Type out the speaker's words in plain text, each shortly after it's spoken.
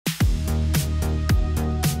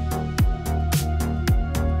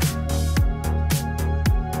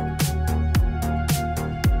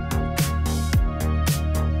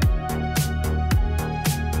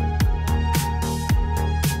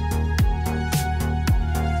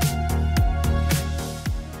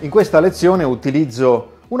In questa lezione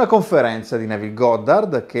utilizzo una conferenza di Neville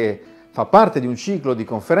Goddard che fa parte di un ciclo di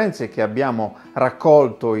conferenze che abbiamo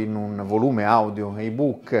raccolto in un volume audio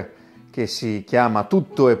ebook che si chiama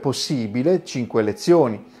Tutto è possibile, 5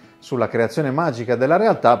 lezioni sulla creazione magica della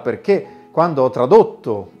realtà, perché quando ho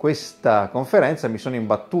tradotto questa conferenza mi sono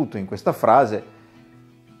imbattuto in questa frase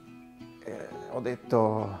e ho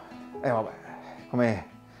detto, vabbè, come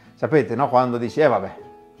sapete, no? Quando dici, vabbè,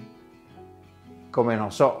 come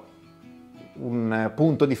non so, un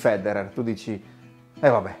punto di Federer, tu dici,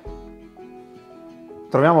 vabbè,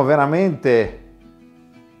 troviamo veramente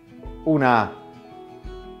una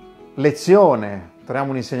lezione,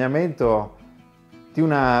 troviamo un insegnamento di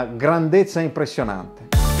una grandezza impressionante.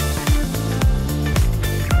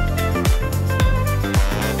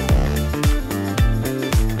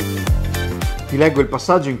 Vi leggo il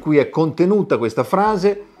passaggio in cui è contenuta questa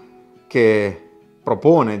frase che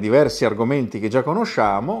propone diversi argomenti che già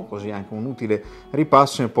conosciamo, così anche un utile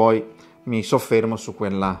ripasso, e poi mi soffermo su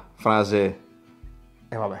quella frase.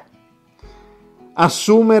 Vabbè.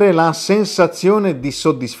 Assumere la sensazione di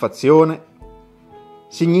soddisfazione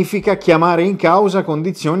significa chiamare in causa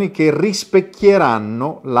condizioni che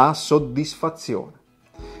rispecchieranno la soddisfazione.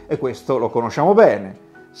 E questo lo conosciamo bene.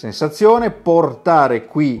 Sensazione, portare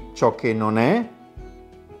qui ciò che non è,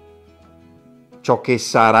 ciò che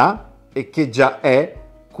sarà e che già è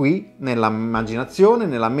qui nell'immaginazione,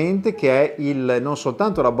 nella mente, che è il non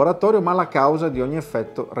soltanto laboratorio ma la causa di ogni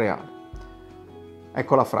effetto reale.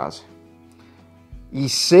 Ecco la frase. I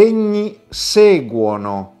segni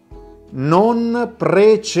seguono, non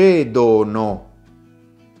precedono.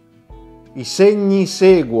 I segni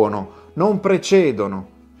seguono, non precedono.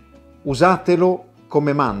 Usatelo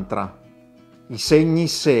come mantra. I segni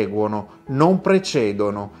seguono, non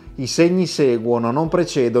precedono. I segni seguono, non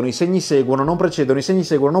precedono. I segni seguono, non precedono. I segni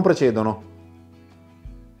seguono, non precedono.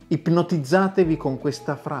 Ipnotizzatevi con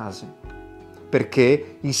questa frase,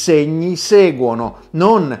 perché i segni seguono,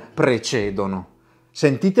 non precedono.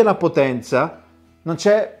 Sentite la potenza? Non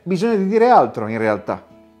c'è bisogno di dire altro in realtà.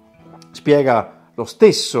 Spiega lo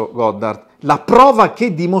stesso Goddard. La prova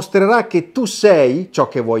che dimostrerà che tu sei ciò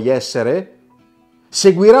che vuoi essere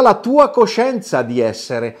seguirà la tua coscienza di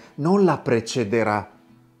essere, non la precederà.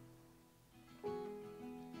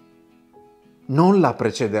 Non la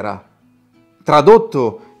precederà.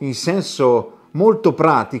 Tradotto in senso molto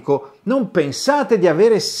pratico, non pensate di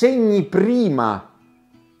avere segni prima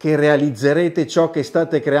che realizzerete ciò che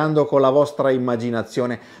state creando con la vostra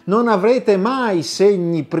immaginazione. Non avrete mai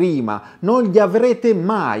segni prima, non li avrete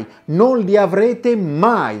mai, non li avrete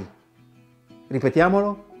mai.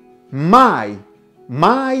 Ripetiamolo? Mai,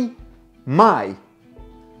 mai, mai.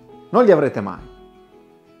 Non li avrete mai.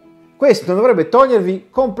 Questo dovrebbe togliervi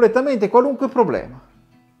completamente qualunque problema.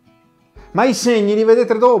 Ma i segni li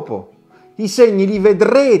vedete dopo. I segni li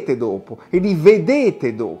vedrete dopo e li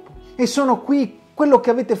vedete dopo. E sono qui. Quello che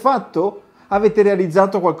avete fatto? Avete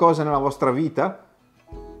realizzato qualcosa nella vostra vita?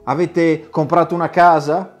 Avete comprato una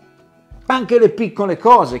casa? Anche le piccole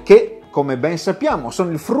cose che, come ben sappiamo, sono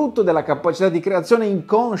il frutto della capacità di creazione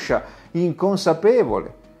inconscia,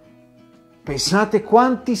 inconsapevole. Pensate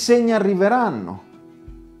quanti segni arriveranno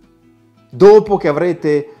dopo che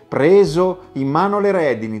avrete preso in mano le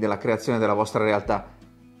redini della creazione della vostra realtà.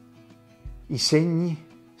 I segni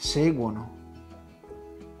seguono.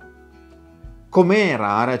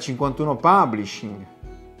 Com'era Area 51 Publishing?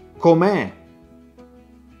 Com'è?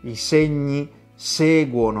 I segni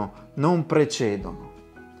seguono, non precedono.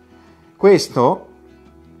 Questo,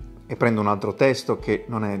 e prendo un altro testo che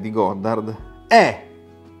non è di Goddard, è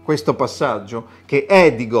questo passaggio che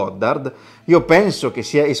è di Goddard. Io penso che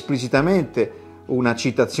sia esplicitamente una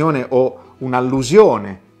citazione o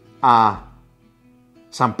un'allusione a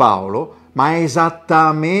San Paolo, ma è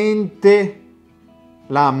esattamente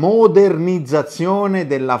la modernizzazione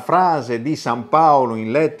della frase di San Paolo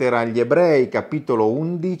in lettera agli Ebrei, capitolo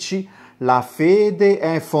 11, la fede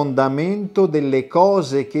è fondamento delle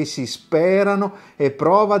cose che si sperano e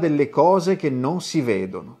prova delle cose che non si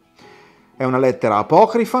vedono. È una lettera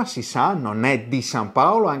apocrifa, si sa, non è di San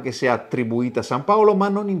Paolo, anche se è attribuita a San Paolo, ma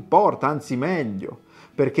non importa, anzi meglio,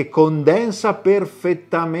 perché condensa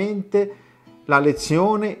perfettamente la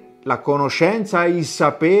lezione, la conoscenza, il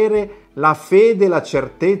sapere, la fede e la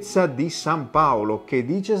certezza di San Paolo, che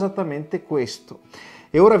dice esattamente questo.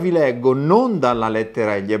 E ora vi leggo non dalla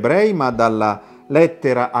lettera agli Ebrei, ma dalla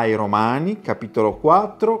lettera ai Romani, capitolo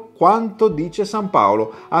 4, quanto dice San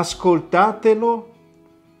Paolo. Ascoltatelo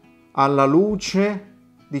alla luce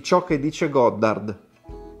di ciò che dice Goddard.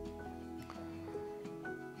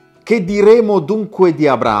 Che diremo dunque di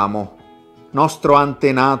Abramo, nostro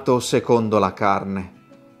antenato secondo la carne?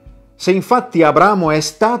 Se infatti Abramo è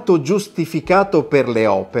stato giustificato per le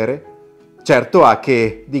opere, certo ha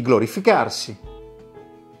che di glorificarsi,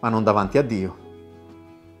 ma non davanti a Dio.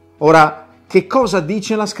 Ora, che cosa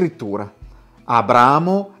dice la scrittura?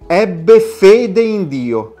 Abramo ebbe fede in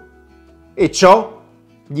Dio e ciò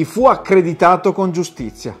gli fu accreditato con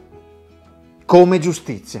giustizia, come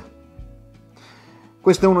giustizia.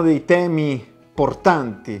 Questo è uno dei temi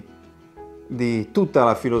portanti di tutta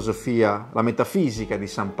la filosofia, la metafisica di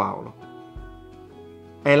San Paolo.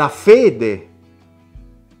 È la fede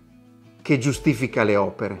che giustifica le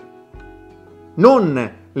opere,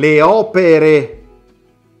 non le opere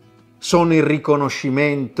sono il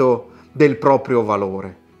riconoscimento del proprio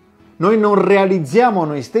valore. Noi non realizziamo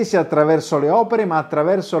noi stessi attraverso le opere, ma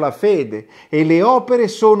attraverso la fede, e le opere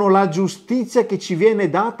sono la giustizia che ci viene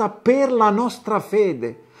data per la nostra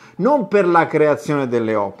fede, non per la creazione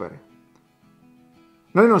delle opere.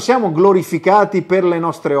 Noi non siamo glorificati per le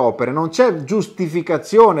nostre opere, non c'è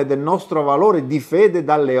giustificazione del nostro valore di fede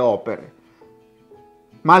dalle opere,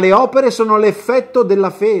 ma le opere sono l'effetto della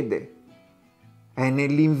fede. È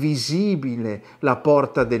nell'invisibile la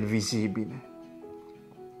porta del visibile.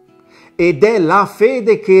 Ed è la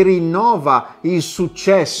fede che rinnova il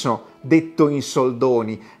successo, detto in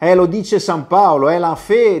soldoni. Lo dice San Paolo, è la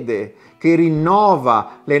fede che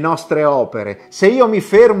rinnova le nostre opere. Se io mi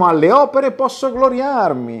fermo alle opere posso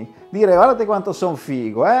gloriarmi, dire guardate quanto son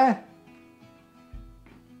figo,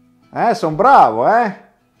 son bravo,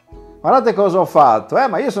 guardate cosa ho fatto,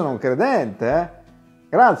 ma io sono un credente,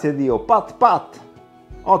 grazie Dio, pat pat,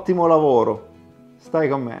 ottimo lavoro, stai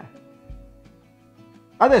con me.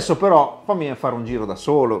 Adesso però fammi fare un giro da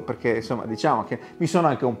solo, perché insomma diciamo che mi sono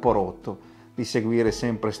anche un po' rotto di seguire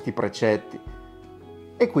sempre sti precetti.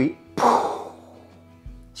 E qui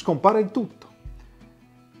scompare il tutto.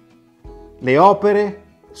 Le opere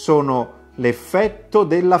sono l'effetto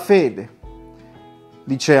della fede.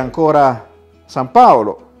 Dice ancora San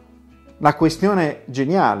Paolo, la questione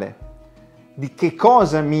geniale di che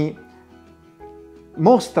cosa mi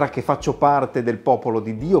mostra che faccio parte del popolo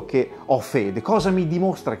di Dio, che ho fede. Cosa mi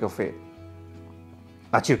dimostra che ho fede?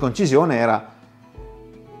 La circoncisione era,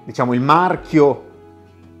 diciamo, il marchio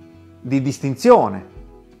di distinzione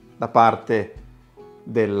da parte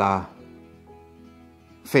della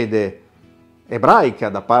fede ebraica,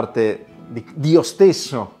 da parte di Dio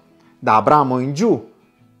stesso, da Abramo in giù,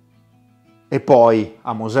 e poi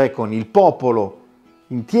a Mosè con il popolo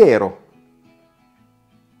intero.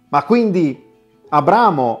 Ma quindi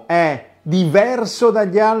Abramo è diverso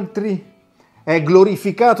dagli altri? È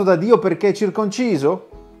glorificato da Dio perché è circonciso?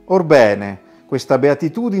 Orbene, questa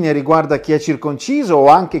beatitudine riguarda chi è circonciso o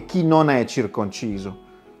anche chi non è circonciso.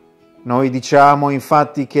 Noi diciamo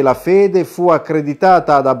infatti che la fede fu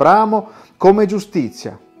accreditata ad Abramo come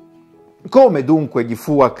giustizia. Come dunque gli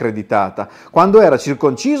fu accreditata? Quando era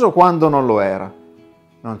circonciso o quando non lo era?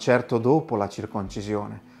 Non certo dopo la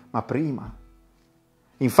circoncisione, ma prima.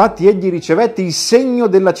 Infatti egli ricevette il segno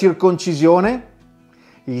della circoncisione.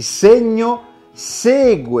 Il segno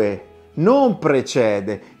segue, non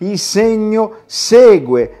precede. Il segno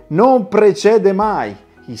segue, non precede mai.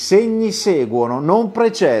 I segni seguono, non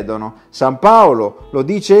precedono. San Paolo lo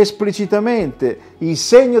dice esplicitamente. Il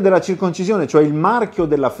segno della circoncisione, cioè il marchio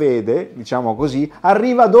della fede, diciamo così,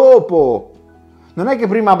 arriva dopo. Non è che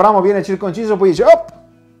prima Abramo viene circonciso, poi dice, oh,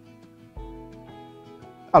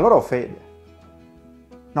 allora ho fede.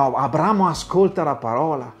 No, Abramo ascolta la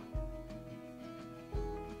parola,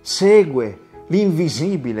 segue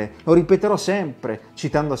l'invisibile, lo ripeterò sempre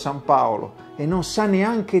citando San Paolo, e non sa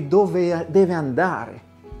neanche dove deve andare.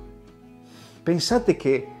 Pensate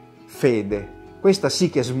che fede, questa sì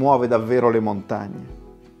che smuove davvero le montagne.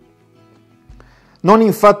 Non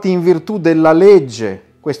infatti in virtù della legge,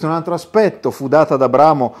 questo è un altro aspetto, fu data ad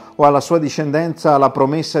Abramo o alla sua discendenza la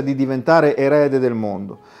promessa di diventare erede del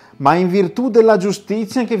mondo, ma in virtù della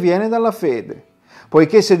giustizia che viene dalla fede,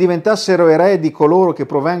 poiché se diventassero eredi coloro che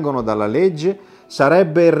provengono dalla legge,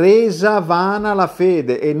 sarebbe resa vana la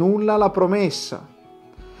fede e nulla la promessa.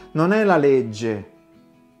 Non è la legge,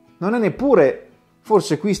 non è neppure,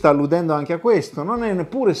 forse qui sta alludendo anche a questo, non è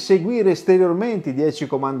neppure seguire esteriormente i 10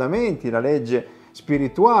 comandamenti, la legge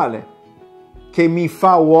spirituale, che mi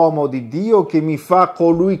fa uomo di Dio, che mi fa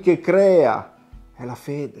colui che crea, è la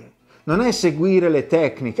fede. Non è seguire le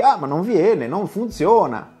tecniche, ma non viene, non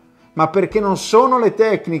funziona, ma perché non sono le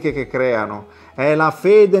tecniche che creano, è la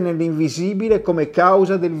fede nell'invisibile come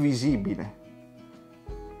causa del visibile.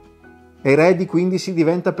 Eredi quindi si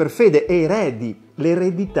diventa per fede, eredi,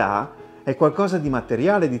 l'eredità è qualcosa di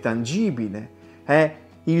materiale, di tangibile, è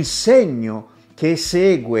il segno che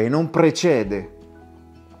segue e non precede.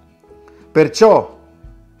 Perciò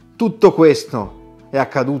Tutto questo è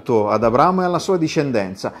accaduto ad Abramo e alla sua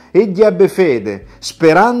discendenza. Egli ebbe fede,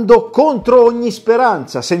 sperando contro ogni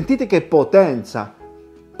speranza. Sentite che potenza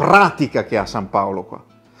pratica che ha San Paolo qua.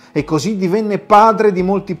 E così divenne padre di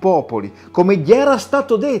molti popoli, come gli era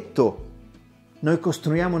stato detto. Noi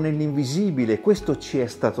costruiamo nell'invisibile, questo ci è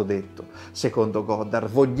stato detto, secondo Goddard.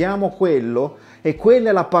 Vogliamo quello e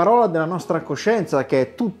quella è la parola della nostra coscienza, che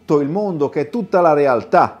è tutto il mondo, che è tutta la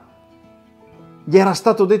realtà. Gli era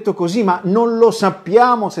stato detto così, ma non lo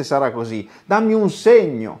sappiamo se sarà così. Dammi un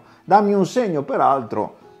segno,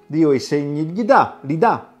 peraltro Dio i segni li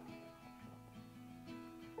dà.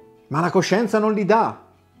 Ma la coscienza non li dà.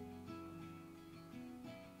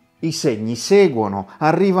 I segni seguono,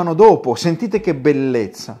 arrivano dopo. Sentite che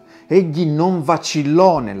bellezza. Egli non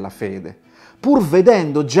vacillò nella fede, pur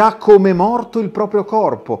vedendo già come morto il proprio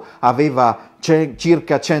corpo. Aveva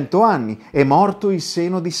circa 100 anni, è morto il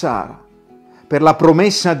seno di Sara. Per la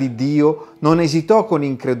promessa di Dio non esitò con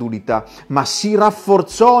incredulità, ma si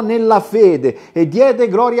rafforzò nella fede e diede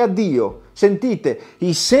gloria a Dio. Sentite,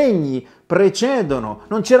 i segni precedono,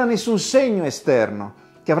 non c'era nessun segno esterno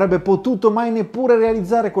che avrebbe potuto mai neppure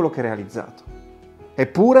realizzare quello che ha realizzato.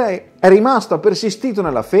 Eppure è rimasto, ha persistito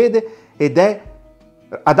nella fede ed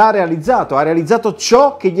ha realizzato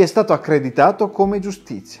ciò che gli è stato accreditato come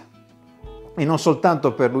giustizia. E non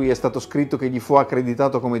soltanto per lui è stato scritto che gli fu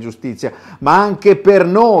accreditato come giustizia, ma anche per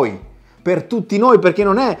noi, per tutti noi, perché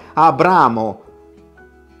non è Abramo,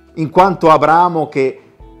 in quanto Abramo che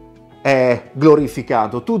è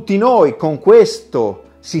glorificato. Tutti noi con questo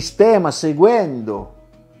sistema, seguendo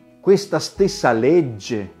questa stessa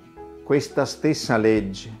legge,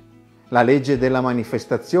 la legge della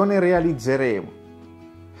manifestazione, realizzeremo.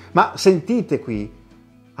 Ma sentite qui,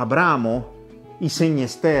 Abramo, i segni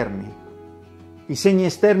esterni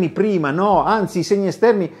prima, no, anzi i segni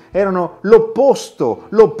esterni erano l'opposto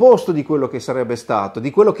di quello che sarebbe stato,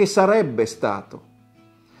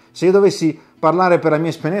 Se io dovessi parlare per la mia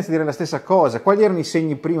esperienza direi la stessa cosa. Quali erano i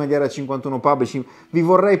segni prima di Area 51 Publishing? Vi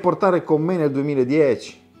vorrei portare con me nel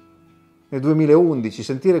 2010, nel 2011,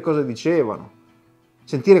 sentire cosa dicevano,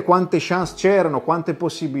 sentire quante chance c'erano, quante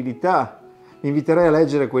possibilità. Vi inviterei a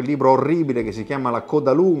leggere quel libro orribile che si chiama La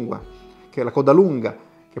coda lunga,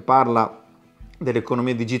 che parla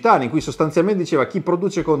dell'economia digitale, in cui sostanzialmente diceva chi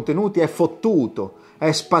produce contenuti è fottuto,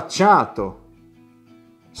 è spacciato,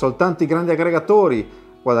 soltanto i grandi aggregatori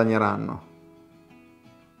guadagneranno.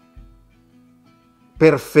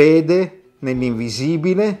 Per fede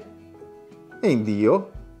nell'invisibile e in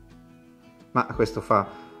Dio, ma questo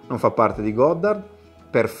non fa parte di Goddard.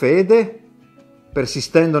 Per fede,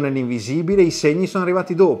 persistendo nell'invisibile, i segni sono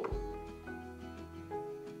arrivati dopo.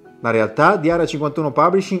 La realtà di Area 51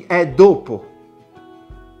 Publishing è dopo.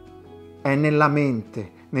 È nella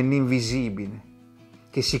mente, nell'invisibile,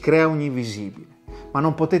 che si crea ogni visibile. Ma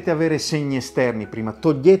non potete avere segni esterni prima,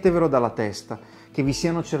 toglietevelo dalla testa, che vi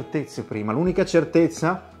siano certezze prima. L'unica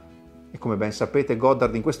certezza, e come ben sapete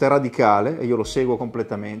Goddard in questo è radicale, e io lo seguo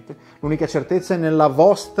completamente, l'unica certezza è nella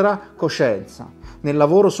vostra coscienza, nel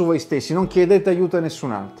lavoro su voi stessi. Non chiedete aiuto a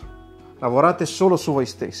nessun altro, lavorate solo su voi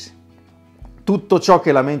stessi. Tutto ciò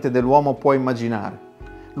che la mente dell'uomo può immaginare,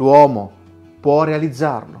 l'uomo può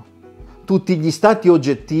realizzarlo. Tutti gli stati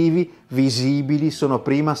oggettivi visibili sono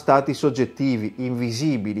prima stati soggettivi,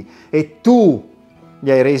 invisibili, e tu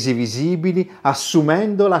li hai resi visibili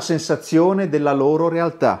assumendo la sensazione della loro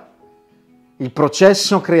realtà. Il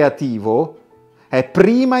processo creativo è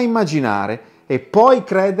prima immaginare e poi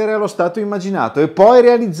credere allo stato immaginato e poi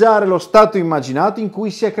realizzare lo stato immaginato in cui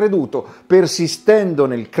si è creduto. Persistendo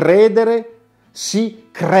nel credere si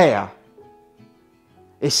crea.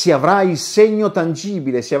 E si avrà il segno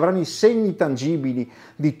tangibile, si avranno i segni tangibili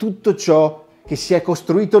di tutto ciò che si è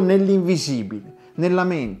costruito nell'invisibile, nella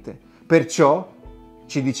mente. Perciò,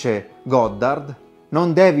 ci dice Goddard,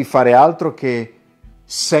 non devi fare altro che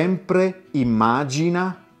sempre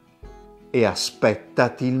immagina e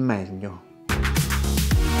aspettati il meglio.